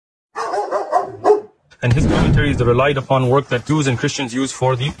and his commentary is the relied upon work that Jews and Christians use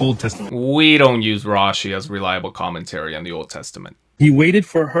for the Old Testament. We don't use Rashi as reliable commentary on the Old Testament. He waited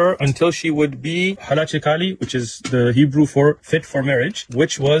for her until she would be halachikali, which is the Hebrew for fit for marriage,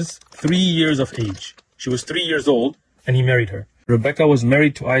 which was 3 years of age. She was 3 years old, and he married her. Rebecca was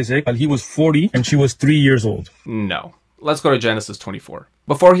married to Isaac while he was 40, and she was 3 years old. No. Let's go to Genesis 24.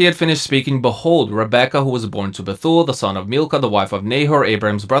 Before he had finished speaking, behold, Rebekah, who was born to Bethuel, the son of Milcah, the wife of Nahor,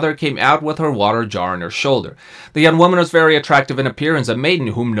 Abraham's brother, came out with her water jar on her shoulder. The young woman was very attractive in appearance, a maiden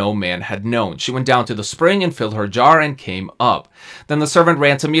whom no man had known. She went down to the spring and filled her jar and came up. Then the servant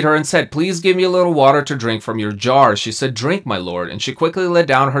ran to meet her and said, Please give me a little water to drink from your jar. She said, Drink, my lord. And she quickly let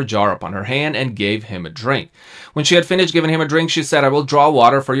down her jar upon her hand and gave him a drink. When she had finished giving him a drink, she said, I will draw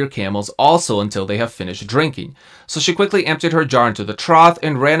water for your camels also until they have finished drinking. So she quickly emptied her jar into the trough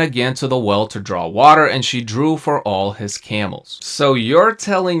and ran again to the well to draw water, and she drew for all his camels. So you're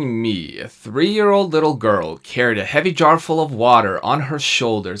telling me a 3-year-old little girl carried a heavy jar full of water on her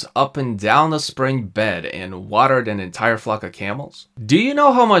shoulders up and down the spring bed and watered an entire flock of camels? Do you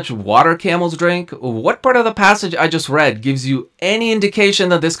know how much water camels drink? What part of the passage I just read gives you any indication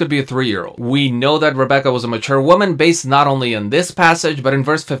that this could be a 3-year-old? We know that Rebecca was a mature woman based not only on this passage, but in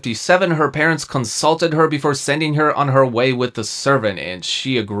verse 57, her parents consulted her before sending her on her way with the servant, and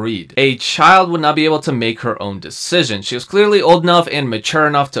she agreed. A child would not be able to make her own decision. She was clearly old enough and mature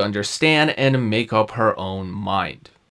enough to understand and make up her own mind.